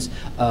organizations?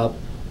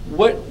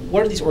 What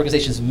are these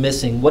organizations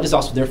missing? What is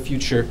also their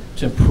future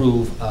to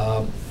improve,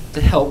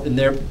 to help in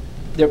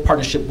their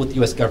partnership with the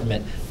U.S.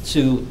 government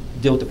to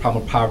deal with the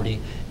problem of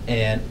poverty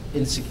and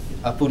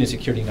food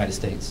insecurity in the United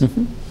States?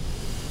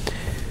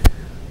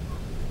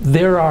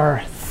 There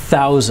are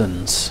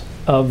thousands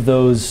of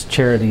those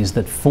charities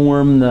that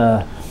form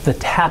the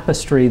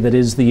tapestry that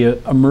is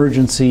the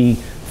emergency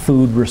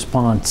food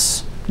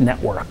response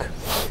network.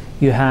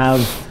 You have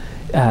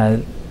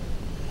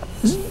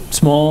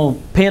small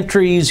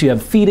pantries, you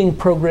have feeding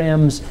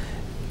programs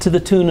to the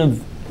tune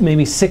of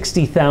maybe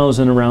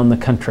 60,000 around the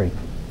country.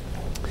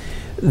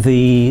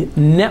 The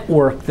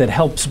network that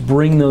helps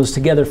bring those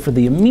together for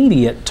the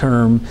immediate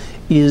term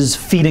is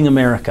Feeding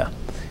America.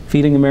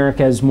 Feeding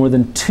America has more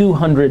than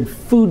 200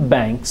 food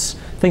banks.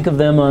 Think of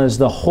them as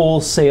the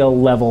wholesale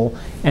level,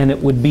 and it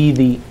would be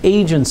the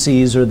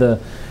agencies or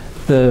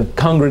the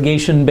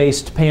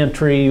congregation-based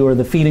pantry or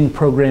the feeding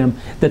program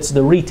that's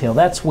the retail.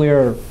 That's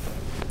where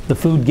the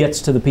food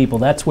gets to the people.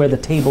 That's where the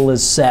table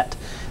is set.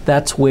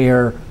 That's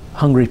where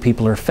hungry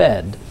people are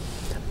fed.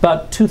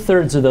 About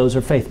 2/3 of those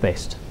are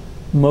faith-based,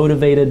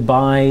 motivated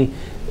by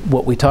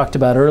what we talked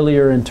about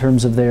earlier in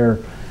terms of their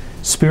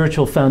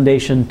spiritual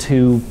foundation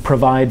to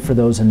provide for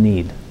those in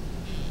need.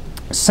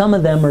 Some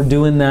of them are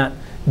doing that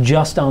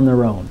just on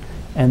their own,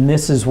 and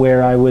this is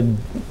where I would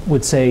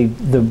say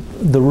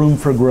the room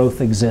for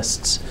growth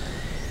exists.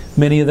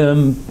 Many of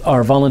them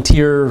are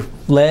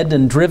volunteer-led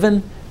and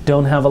driven,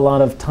 don't have a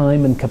lot of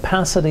time and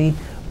capacity,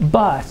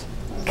 but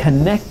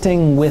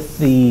connecting with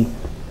the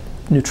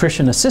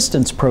nutrition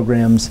assistance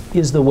programs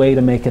is the way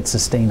to make it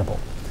sustainable.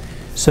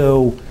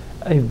 So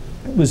I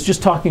was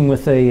just talking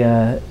with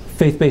a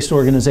faith-based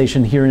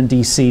organization here in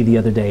DC the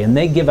other day, and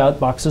they give out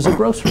boxes of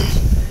groceries.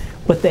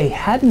 But they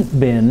hadn't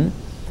been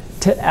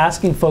to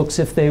asking folks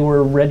if they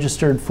were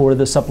registered for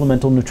the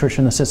Supplemental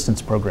Nutrition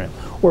Assistance Program,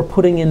 or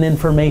putting in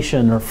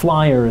information or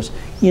flyers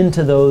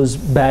into those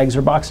bags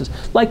or boxes,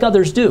 like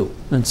others do.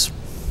 And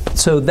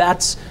so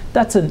that's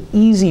an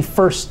easy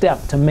first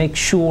step to make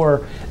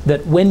sure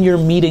that when you're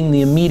meeting the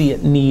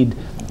immediate need,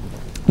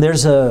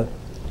 there's a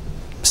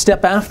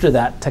step after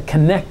that to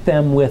connect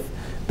them with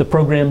the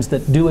programs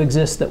that do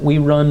exist that we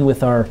run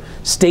with our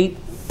state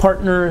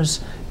partners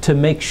to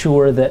make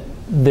sure that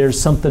there's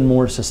something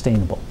more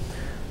sustainable.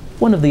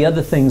 One of the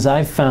other things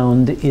I've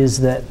found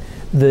is that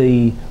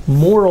the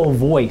moral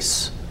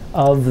voice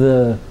of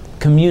the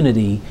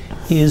community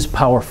is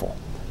powerful.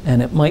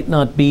 And it might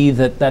not be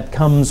that that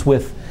comes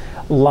with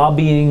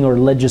lobbying or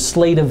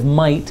legislative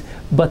might,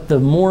 but the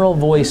moral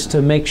voice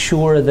to make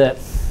sure that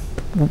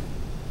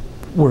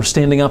we're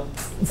standing up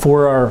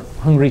for our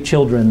hungry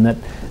children,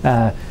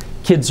 that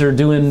kids are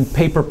doing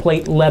paper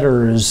plate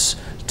letters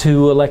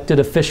to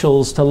elected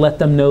officials to let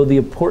them know the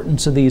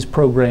importance of these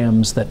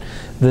programs, that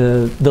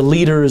the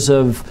leaders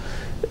of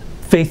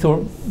faith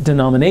or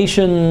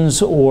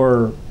denominations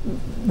or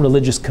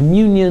religious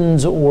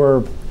communions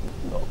or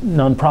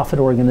nonprofit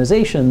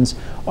organizations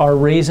are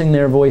raising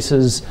their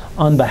voices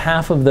on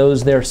behalf of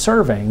those they're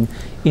serving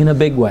in a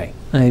big way.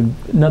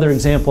 Another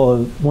example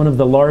of one of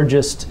the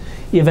largest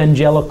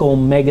evangelical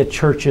mega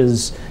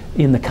churches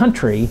in the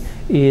country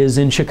is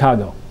in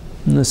Chicago,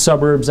 in the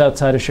suburbs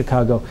outside of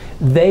Chicago.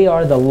 They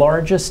are the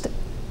largest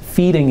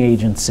feeding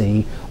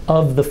agency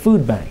of the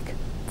food bank.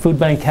 Food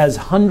bank has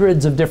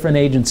hundreds of different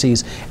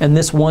agencies, and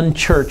this one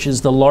church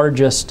is the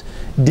largest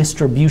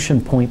distribution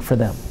point for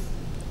them.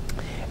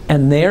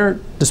 And they're,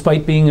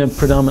 despite being a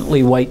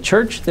predominantly white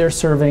church, they're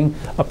serving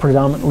a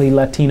predominantly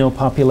Latino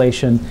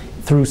population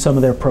through some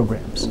of their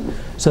programs.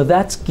 So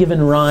that's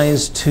given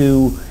rise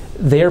to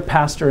their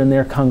pastor and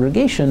their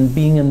congregation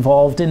being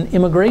involved in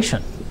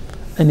immigration,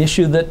 an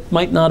issue that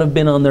might not have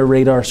been on their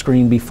radar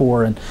screen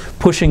before, and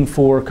pushing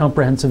for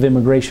comprehensive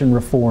immigration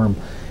reform.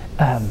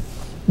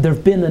 There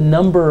have been a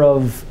number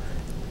of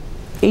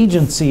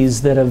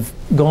agencies that have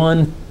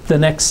gone the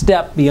next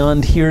step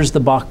beyond here's the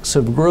box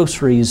of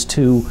groceries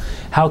to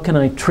how can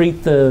I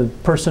treat the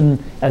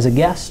person as a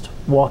guest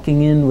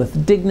walking in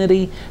with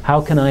dignity,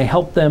 how can I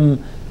help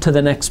them to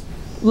the next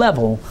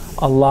level,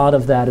 a lot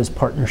of that is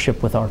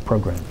partnership with our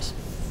programs.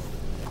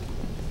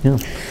 Yeah.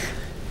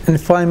 And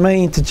if I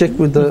may interject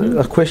with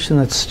a question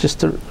that's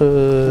just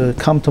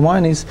come to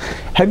mind is,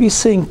 have you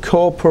seen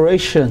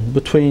cooperation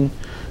between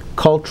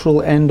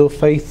cultural and or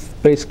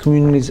faith-based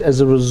communities as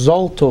a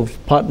result of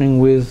partnering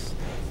with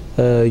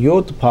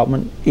your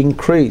department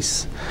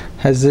increase?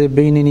 Has there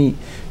been any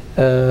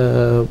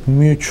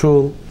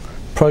mutual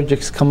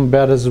projects come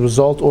about as a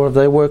result, or have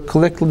they worked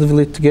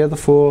collectively together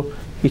for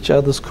each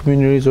other's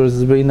communities, or has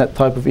there been that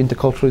type of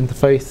intercultural,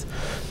 interfaith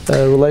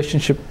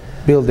relationship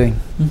building?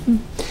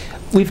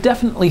 We've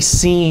definitely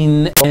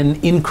seen an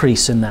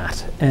increase in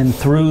that, and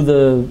through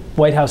the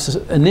White House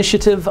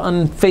initiative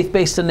on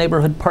faith-based and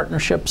neighborhood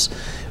partnerships,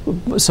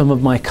 some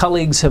of my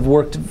colleagues have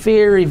worked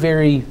very,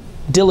 very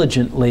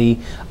diligently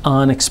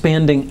on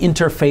expanding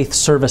interfaith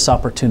service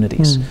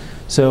opportunities.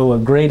 So a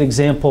great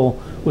example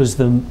was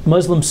the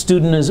Muslim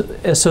Student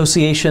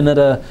Association at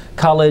a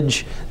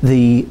college,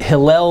 the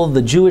Hillel,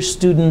 the Jewish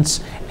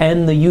students,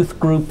 and the youth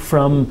group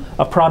from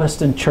a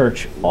Protestant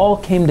church all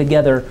came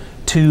together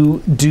to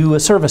do a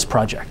service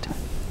project.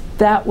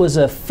 That was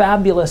a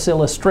fabulous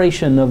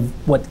illustration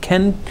of what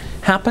can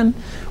happen.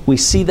 We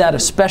see that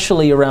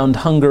especially around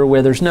hunger,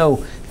 where there's no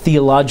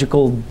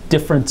theological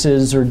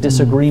differences or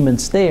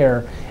disagreements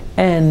there,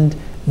 and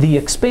the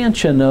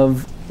expansion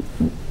of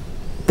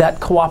that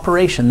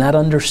cooperation, that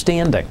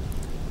understanding.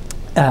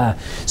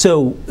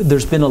 So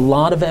there's been a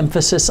lot of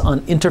emphasis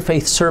on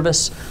interfaith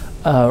service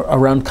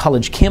around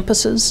college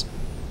campuses.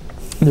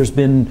 There's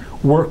been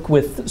work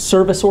with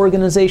service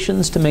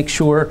organizations to make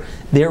sure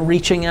they're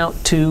reaching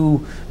out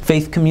to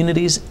faith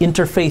communities.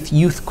 Interfaith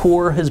Youth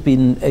Corps has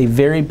been a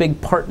very big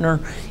partner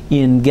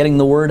in getting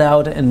the word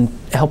out and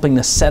helping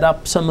to set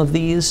up some of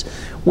these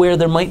where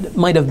there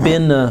might have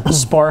been a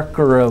spark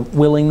or a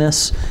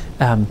willingness.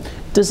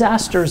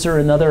 Disasters are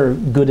another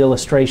good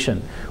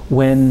illustration.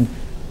 When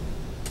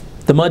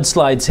the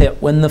mudslides hit,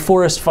 when the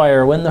forest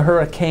fire, when the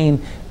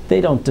hurricane,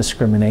 they don't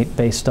discriminate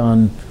based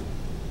on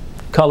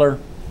color,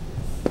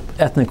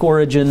 ethnic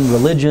origin,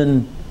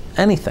 religion,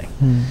 anything.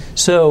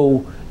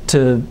 So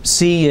to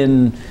see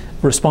in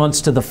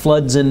response to the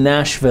floods in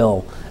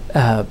Nashville,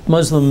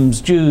 Muslims,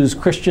 Jews,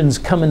 Christians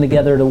coming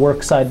together to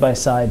work side by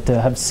side,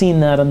 to have seen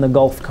that on the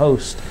Gulf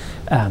Coast,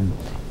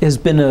 has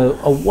been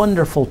a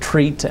wonderful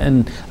treat,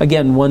 and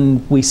again,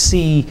 one we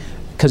see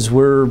because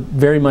we're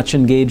very much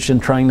engaged in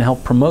trying to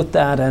help promote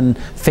that and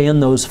fan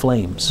those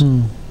flames.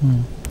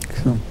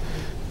 So,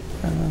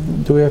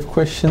 do we have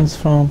questions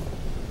from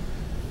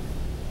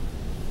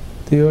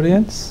the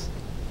audience?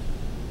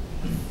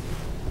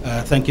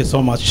 Thank you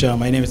so much.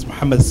 My name is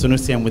Mohamed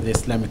El-Sanousi. I'm with the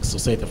Islamic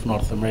Society of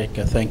North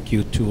America. Thank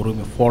you to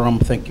Rumi Forum.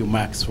 Thank you,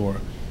 Max, for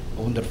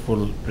a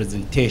wonderful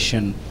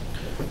presentation.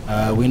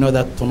 We know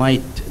that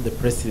tonight the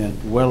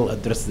President will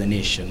address the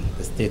nation,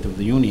 the State of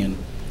the Union,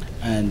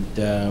 and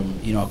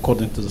you know,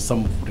 according to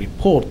some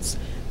reports,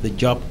 the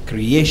job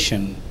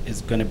creation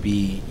is going to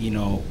be, you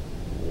know,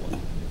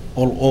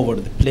 all over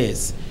the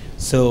place.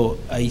 So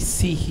I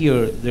see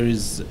here there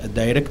is a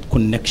direct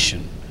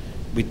connection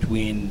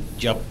between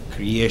job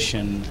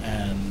creation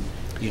and,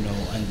 you know,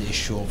 and the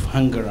issue of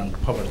hunger and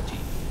poverty.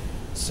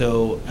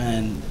 So,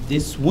 and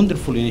this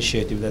wonderful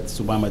initiative that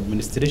the Obama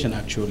administration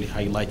actually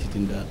highlighted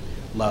in the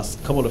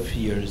last couple of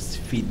years,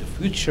 Feed the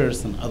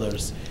Futures and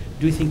others,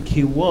 do you think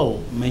he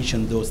will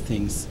mention those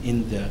things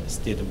in the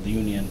State of the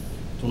Union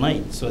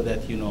tonight so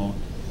that, you know,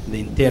 the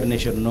entire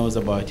nation knows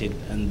about it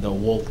and the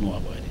world know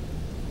about it?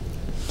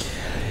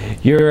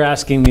 You're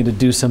asking me to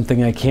do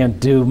something I can't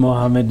do,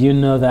 Mohammed. You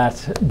know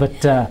that. But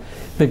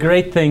the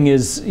great thing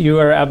is you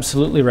are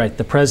absolutely right.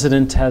 The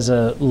President has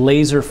a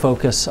laser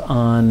focus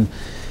on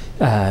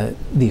the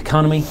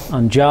economy,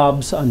 on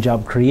jobs, on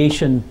job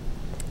creation.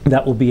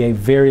 That will be a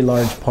very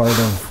large part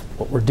of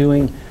what we're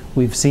doing.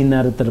 We've seen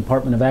that at the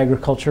Department of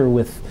Agriculture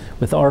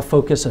with our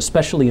focus,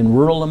 especially in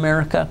rural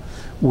America,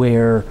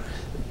 where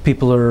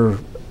people are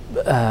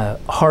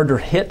harder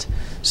hit.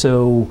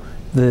 So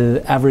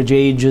the average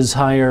age is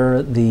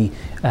higher, the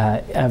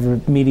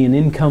average median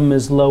income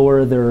is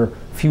lower, there are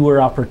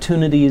fewer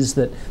opportunities.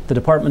 That the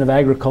Department of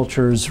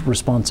Agriculture's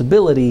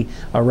responsibility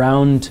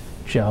around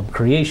job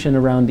creation,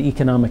 around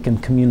economic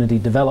and community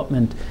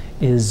development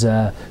is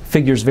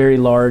figures very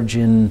large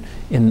in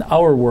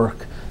our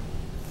work.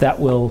 That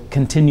will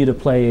continue to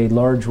play a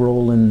large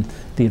role in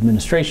the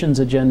administration's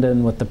agenda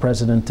and what the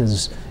President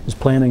is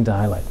planning to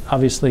highlight.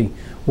 Obviously,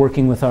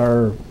 working with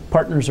our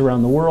partners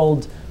around the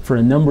world for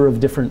a number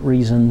of different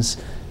reasons,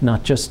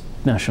 not just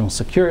national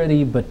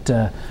security, but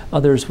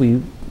others.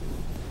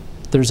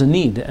 There's a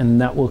need,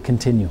 and that will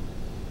continue.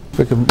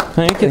 Thank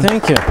you.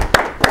 Thank you.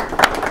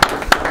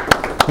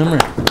 So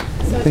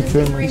Thank you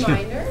very much.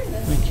 Reminder.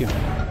 Thank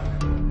you.